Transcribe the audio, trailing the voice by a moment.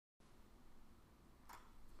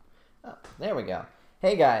There we go.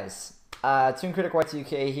 Hey guys,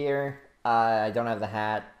 ToonKriticY2K here. I don't have the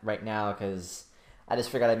hat right now because I just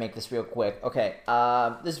figured I'd make this real quick. Okay,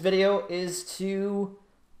 this video is to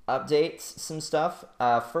update some stuff.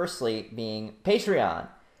 Firstly, being Patreon.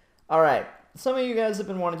 Alright, some of you guys have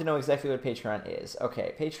been wanting to know exactly what Patreon is.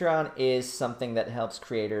 Okay, Patreon is something that helps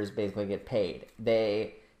creators basically get paid.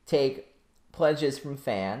 They take pledges from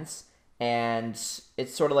fans, and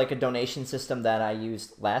it's sort of like a donation system that I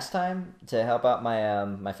used last time to help out my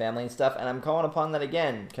my family and stuff. And I'm calling upon that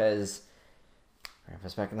again because my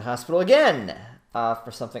grandpa's back in the hospital again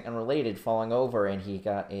for something unrelated, falling over, and he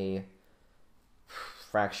got a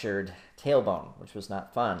fractured tailbone, which was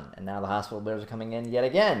not fun. And now the hospital bills are coming in yet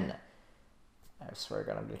again. I swear to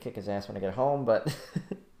God, I'm gonna kick his ass when I get home. But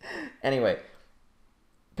anyway,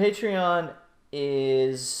 Patreon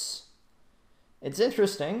is... it's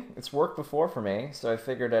interesting. It's worked before for me, so I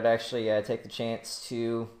figured I'd actually take the chance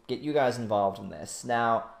to get you guys involved in this.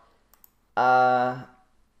 Now,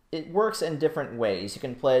 it works in different ways. You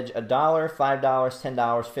can pledge $1, $5,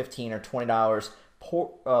 $10, $15, or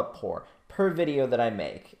 $20 per video that I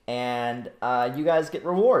make, and you guys get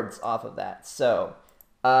rewards off of that. So,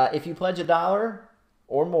 if you pledge $1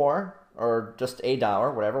 or more, or just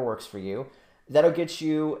 $1, whatever works for you, that'll get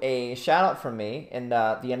you a shout out from me in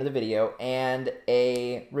the end of the video and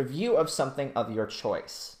a review of something of your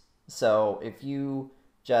choice. So if you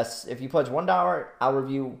pledge $1, I'll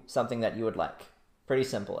review something that you would like. Pretty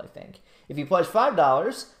simple, I think. If you pledge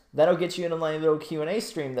 $5, that'll get you in a little Q&A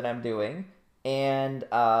stream that I'm doing, and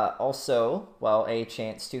also, well, a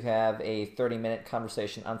chance to have a 30-minute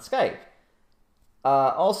conversation on Skype.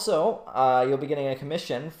 Also, you'll be getting a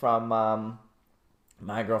commission from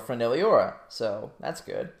my girlfriend Eliora, so that's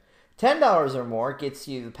good. $10 or more gets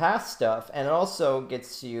you the past stuff, and it also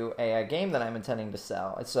gets you a game that I'm intending to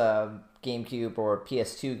sell. It's a GameCube or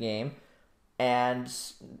PS2 game, and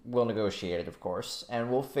we'll negotiate it, of course, and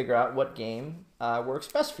we'll figure out what game works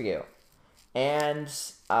best for you. And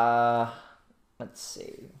let's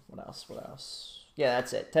see, what else? Yeah,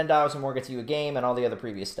 that's it. $10 or more gets you a game and all the other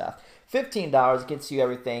previous stuff. $15 gets you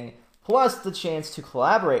everything, plus the chance to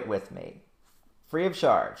collaborate with me. Free of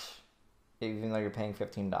charge, even though you're paying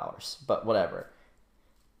 $15, but whatever.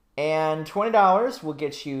 And $20 will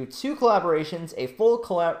get you 2 collaborations, a full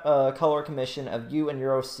color commission of you and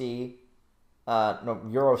EuroC,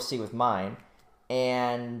 EuroC with mine,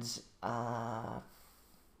 and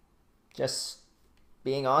just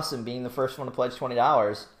being awesome, being the first one to pledge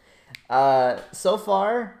 $20. So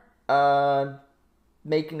far,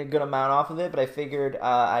 making a good amount off of it, but I figured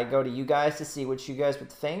I'd go to you guys to see what you guys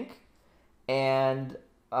would think. And,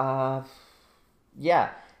 yeah,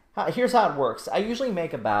 here's how it works. I usually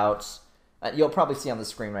make about, you'll probably see on the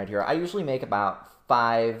screen right here, I usually make about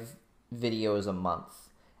 5 videos a month.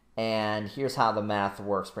 And here's how the math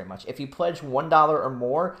works pretty much. If you pledge $1 or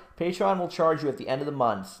more, Patreon will charge you at the end of the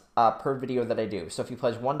month per video that I do. So if you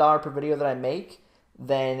pledge $1 per video that I make,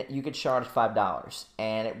 then you get charged $5.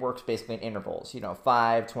 And it works basically in intervals, you know,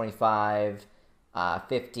 5, 25,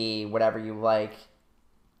 50, whatever you like.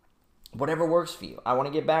 Whatever works for you. I want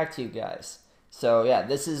to get back to you guys. So yeah,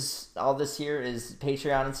 all this here is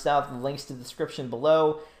Patreon and stuff. The links to the description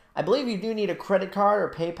below. I believe you do need a credit card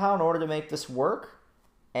or PayPal in order to make this work.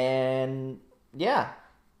 And yeah,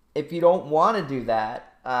 if you don't want to do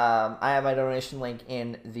that, I have my donation link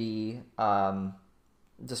in the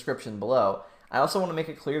description below. I also want to make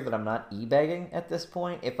it clear that I'm not e-begging at this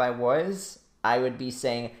point. If I was, I would be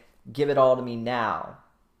saying, give it all to me now.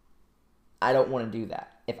 I don't want to do that.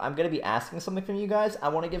 If I'm going to be asking something from you guys, I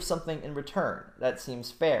want to give something in return. That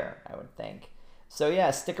seems fair, I would think. So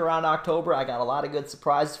yeah, stick around October. I got a lot of good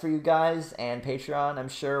surprises for you guys, and Patreon, I'm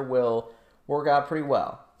sure, will work out pretty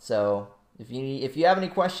well. So if you have any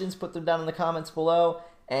questions, put them down in the comments below.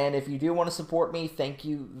 And if you do want to support me, thank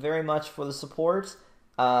you very much for the support.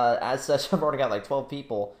 As such, I've already got like 12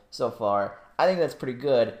 people so far. I think that's pretty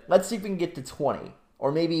good. Let's see if we can get to 20,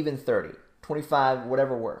 or maybe even 30, 25,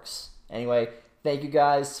 whatever works. Anyway, thank you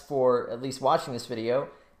guys for at least watching this video,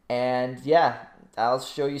 and yeah, I'll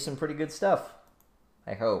show you some pretty good stuff.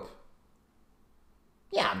 I hope.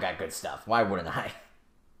 Yeah, I've got good stuff. Why wouldn't I?